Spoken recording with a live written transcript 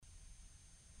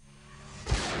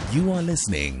You are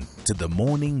listening to The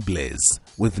Morning Bliss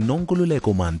with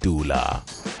Nonkululeko Mantula.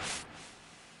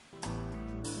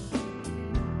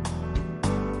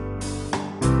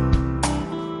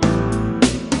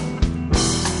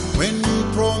 When you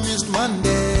promised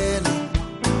Mandela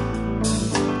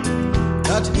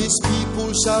that his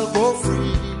people shall go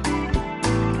free,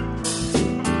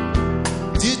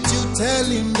 did you tell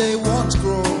him they won't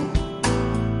grow?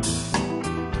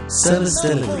 Service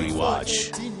Delivery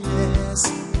Watch.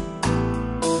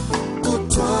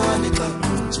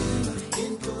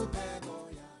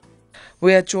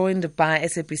 We are joined by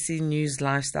SABC News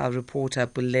lifestyle reporter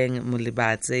Puleng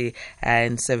Molibadze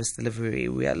and Service Delivery.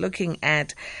 We are looking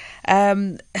at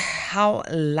how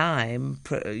lime,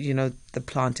 the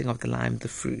planting of the lime, the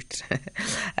fruit,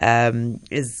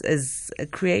 is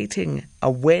creating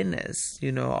awareness,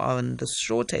 on the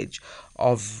shortage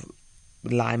of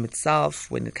lime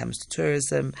itself when it comes to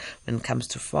tourism, when it comes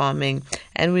to farming.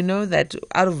 And we know that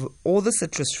out of all the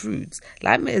citrus fruits,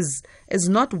 lime is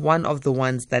not one of the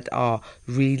ones that are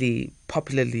really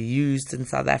popularly used in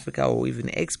South Africa or even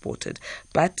exported.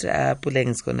 But Puleng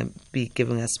is going to be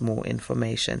giving us more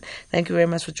information. Thank you very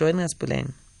much for joining us,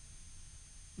 Puleng.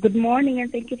 Good morning,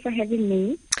 and thank you for having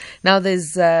me. Now,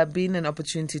 there's been an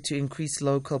opportunity to increase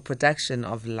local production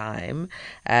of lime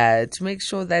to make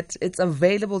sure that it's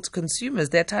available to consumers.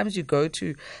 There are times you go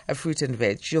to a fruit and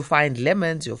veg, you'll find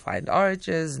lemons, you'll find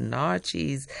oranges,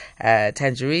 narchies,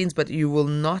 tangerines, but you will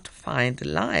not find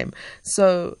lime.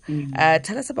 So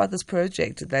tell us about this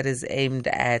project that is aimed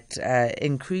at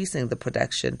increasing the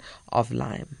production of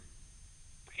lime.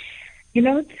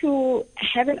 To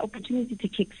have an opportunity to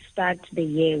kickstart the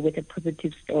year with a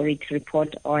positive story to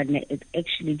report on is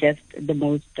actually just the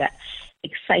most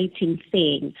exciting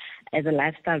thing as a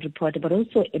lifestyle reporter, but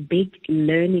also a big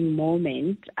learning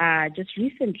moment. Just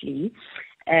recently,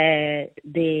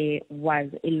 there was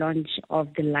a launch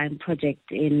of the lime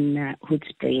project in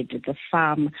Hoedspruit. It's a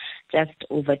farm just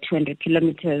over 200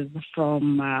 kilometers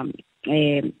from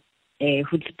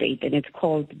Hoedspruit, and it's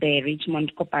called the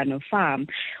Richmond Kopano Farm,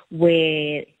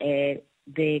 where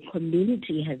the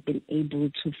community has been able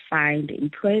to find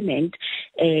employment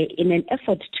in an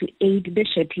effort to aid the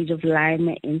shortage of lime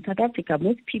in South Africa.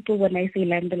 Most people, when I say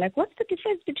lime, they're like, what's the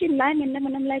difference between lime and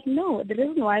lemon? I'm like, no, the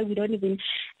reason why we don't even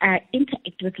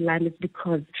interact with lime is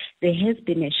because there has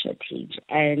been a shortage,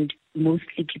 and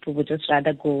mostly people would just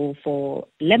rather go for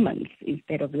lemons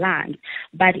instead of limes.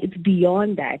 But it's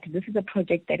beyond that. This is a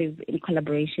project that is in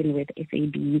collaboration with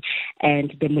SAB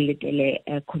and the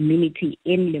Molekile community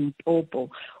in Limpopo,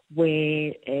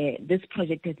 where this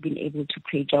project has been able to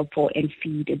create jobs for and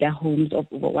feed the homes of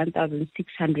over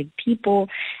 1,600 people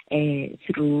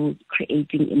through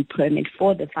creating employment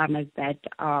for the farmers that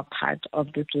are part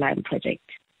of this lime project.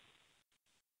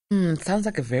 Sounds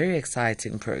like a very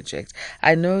exciting project.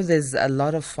 I know there's a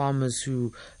lot of farmers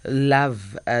who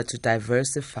love to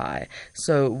diversify.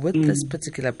 So with this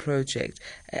particular project,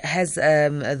 has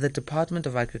the Department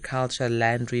of Agriculture,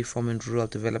 Land Reform and Rural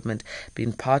Development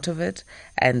been part of it?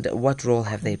 And what role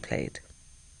have they played?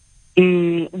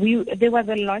 There was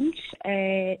a launch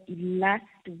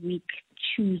last week,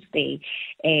 Tuesday,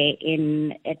 at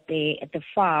the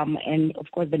farm, and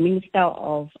of course the Minister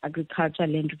of Agriculture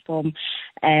and Land Reform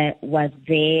was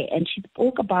there, and she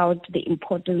spoke about the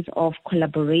importance of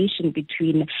collaboration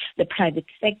between the private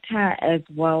sector as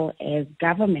well as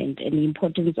government, and the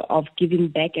importance of giving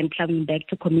back and plugging back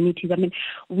to communities. I mean,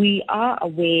 we are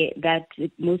aware that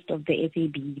most of the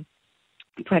SAB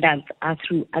products are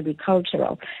through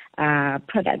agricultural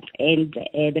products, and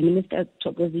the Minister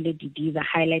Thokozile Didiza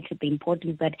highlighted the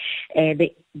importance that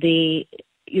the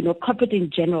corporate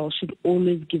in general should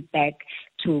always give back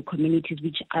to communities,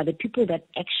 which are the people that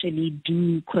actually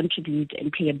do contribute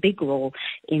and play a big role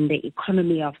in the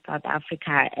economy of South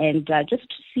Africa. And just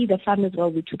to see the farm as well,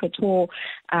 we took a tour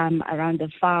around the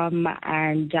farm,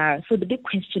 and so the big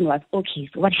question was, okay,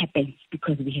 so what happens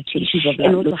because we have issues of lime?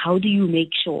 And also, how do you make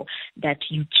sure that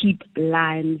you keep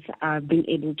limes being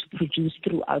able to produce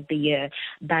throughout the year?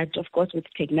 But of course, with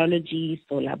technology,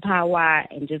 solar power,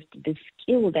 and just the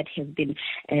skill that has been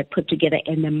put together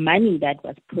and the money that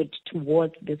was put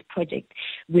towards this project,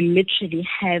 we literally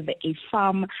have a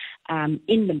farm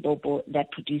in Limpopo that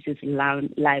produces lime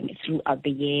throughout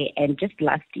the year. And just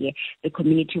last year, the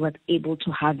community was able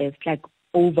to harvest like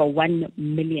over 1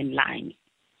 million limes.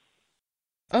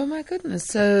 Oh my goodness.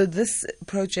 So this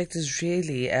project has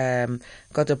really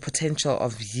got a potential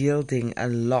of yielding a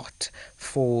lot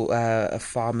for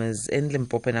farmers in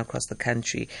Limpopo and across the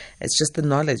country. It's just the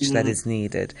knowledge that is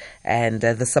needed and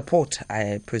the support,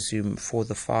 I presume, for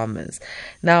the farmers.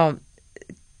 Now,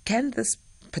 can this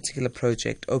particular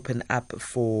project open up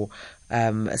for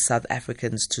South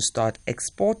Africans to start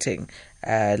exporting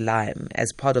lime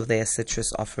as part of their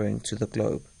citrus offering to the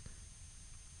globe?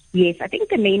 Yes, I think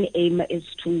the main aim is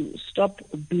to stop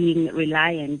being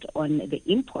reliant on the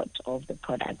import of the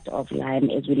product of lime.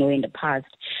 As we know, in the past,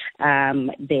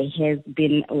 there has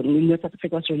been, South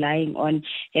Africa was relying on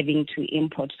having to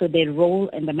import. So the role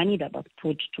and the money that was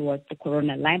put towards the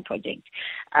Corona Lime project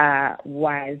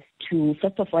was to,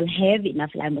 first of all, have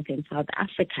enough lime within South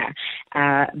Africa,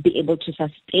 be able to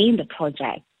sustain the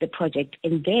project,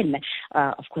 and then,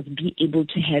 of course, be able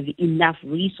to have enough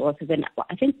resources. And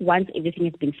I think once everything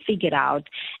has been figured out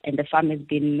and the farm has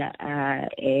been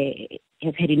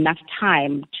has had enough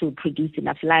time to produce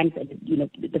enough limes, and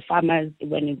the farmers,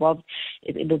 when involved,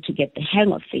 is able to get the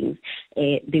hang of things,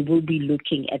 they will be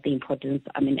looking at the importance,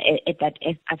 at that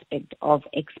aspect of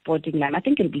exporting lime. I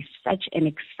think it'll be such an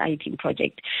exciting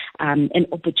project, an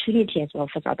opportunity as well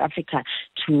for South Africa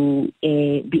to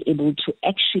be able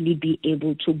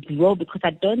to grow, because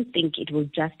I don't think it will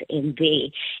just end there.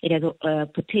 It has a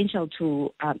potential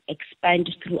to expand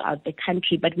throughout the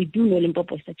country, but we do know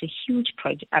Limpopo is such a huge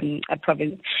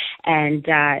province, and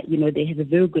they have a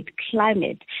very good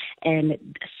climate and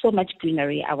so much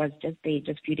greenery. I was just there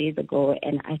just a few days ago,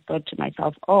 and I thought to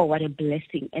myself, oh, what a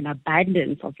blessing, an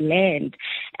abundance of land,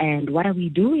 and what are we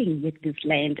doing with this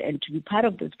land? And to be part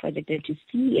of this project and to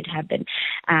see it happen,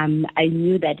 I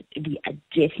knew that we are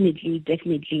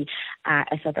definitely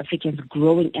as South Africans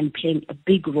growing and playing a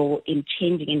big role in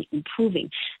changing and improving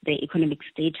the economic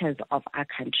status of our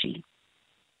country.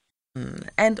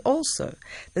 And also,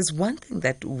 there's one thing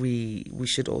that we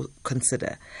should all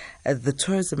consider, the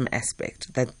tourism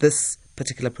aspect that this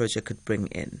particular project could bring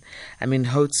in. I mean,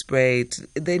 Hoedspruit,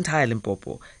 the entire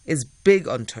Limpopo, is big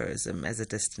on tourism as a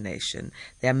destination.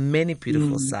 There are many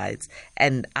beautiful sites,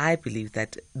 and I believe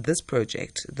that this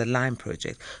project, the Lime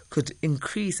project, could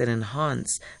increase and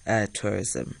enhance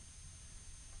tourism.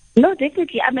 No,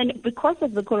 definitely. Because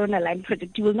of the Corona Lime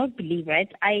project, you will not believe,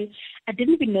 right? I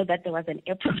didn't even know that there was an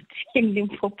airport in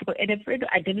Limpopo, and afraid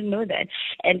I didn't know that.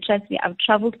 And trust me, I've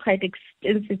traveled quite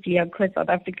extensively across South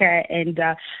Africa and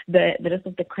the rest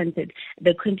of the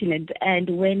continent. And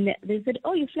when they said,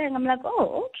 "Oh, you're flying," I'm like,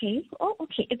 "Oh, okay.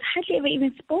 It's hardly ever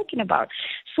even spoken about."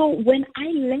 So when I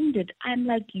landed, I'm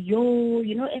like, "Yo,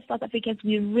 as South Africans,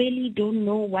 we really don't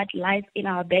know what lies in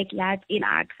our backyard, in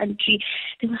our country."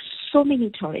 There were so many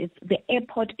tourists. The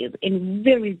airport is in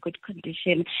very good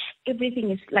condition. Everything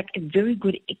is like a very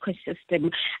good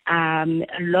ecosystem.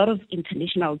 A lot of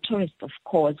international tourists, of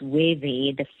course, were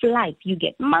there. The flights, you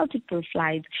get multiple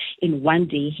flights in one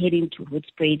day heading to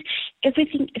Hoedspruit.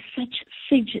 Everything is such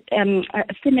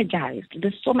synergized.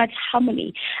 There's so much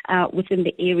harmony within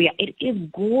the area. It is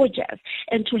gorgeous.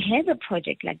 And to have a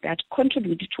project like that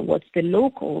contribute towards the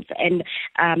locals and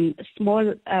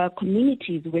small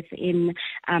communities within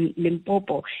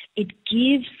Limpopo, it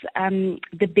gives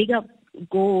the bigger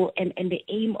goal and the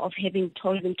aim of having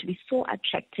tourism to be so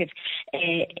attractive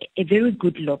a very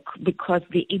good look, because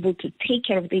they're able to take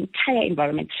care of the entire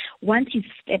environment. Once you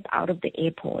step out of the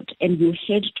airport and you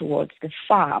head towards the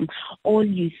farm, all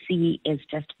you see is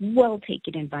just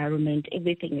well-taken environment.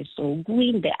 Everything is so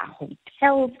green. There are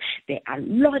hotels, there are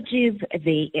lodges,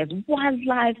 there is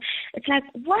wildlife. It's like,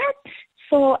 what?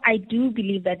 So I do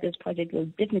believe that this project will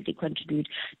definitely contribute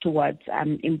towards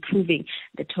improving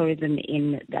the tourism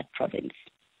in that province.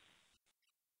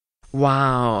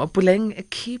 Wow. Puleng,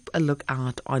 keep a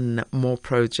lookout on more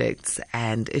projects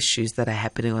and issues that are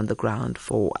happening on the ground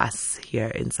for us here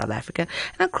in South Africa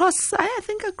and across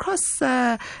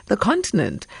the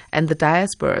continent and the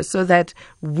diaspora, so that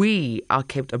we are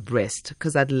kept abreast,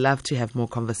 because I'd love to have more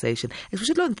conversation,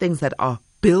 especially on things that are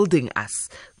building us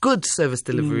good service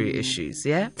delivery issues.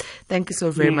 Yeah. Thank you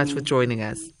so very much for joining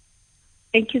us.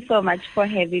 Thank you so much for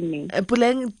having me.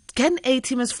 Puleng, can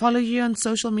A-Teamers follow you on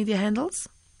social media handles?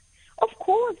 Of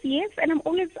course, yes, and I'm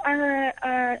always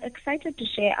excited to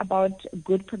share about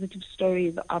good, positive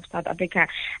stories of South Africa.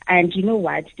 And you know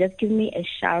what? Just give me a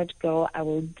shout, girl. I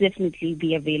will definitely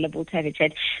be available to have a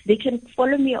chat. They can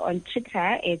follow me on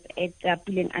Twitter. It's at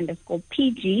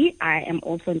Puleng_PG. I am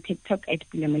also on TikTok at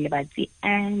Puleng Molebatsi,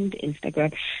 and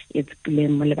Instagram it's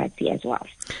Puleng Molebatsi as well.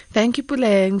 Thank you,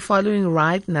 Puleng. Following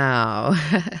right now.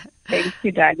 Thank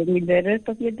you, darling. Enjoy the rest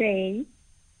of your day.